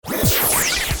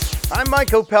I'm Mike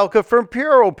Opelka from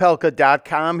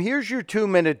PureOpelka.com. Here's your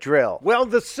 2-minute drill. Well,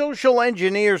 the social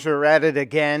engineers are at it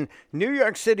again. New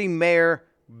York City Mayor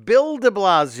Bill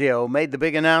DeBlasio made the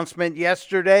big announcement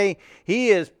yesterday. He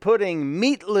is putting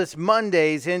Meatless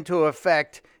Mondays into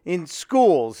effect in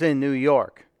schools in New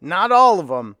York. Not all of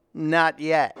them, not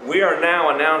yet. We are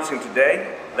now announcing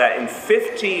today that in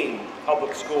 15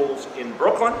 public schools in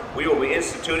Brooklyn, we will be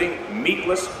instituting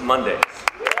Meatless Mondays.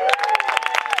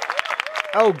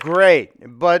 Oh, great.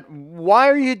 But why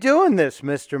are you doing this,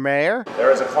 Mr. Mayor?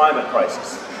 There is a climate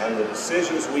crisis, and the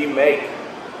decisions we make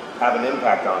have an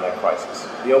impact on that crisis.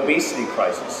 The obesity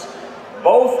crisis.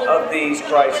 Both of these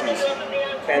crises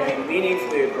can be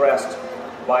meaningfully addressed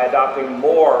by adopting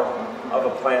more of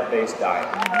a plant-based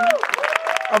diet.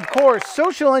 Of course,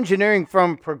 social engineering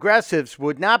from progressives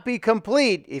would not be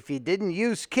complete if you didn't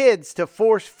use kids to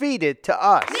force feed it to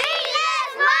us.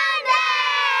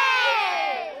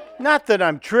 Not that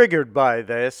I'm triggered by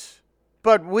this,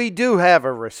 but we do have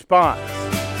a response.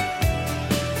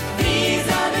 These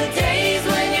are the days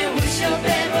when you wish your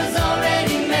bed was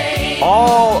already made.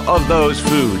 All of those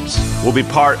foods will be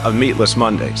part of Meatless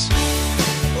Mondays.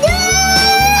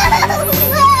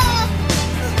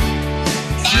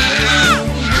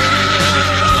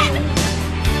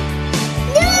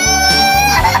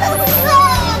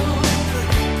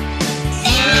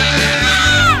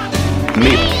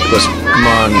 Meatless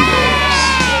Mondays.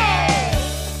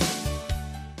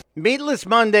 Meatless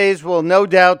Mondays will no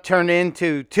doubt turn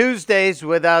into Tuesdays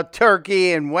without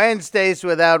turkey and Wednesdays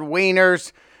without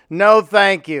wieners. No,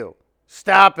 thank you.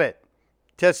 Stop it.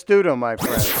 Testudo, my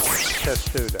friend.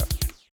 Testudo.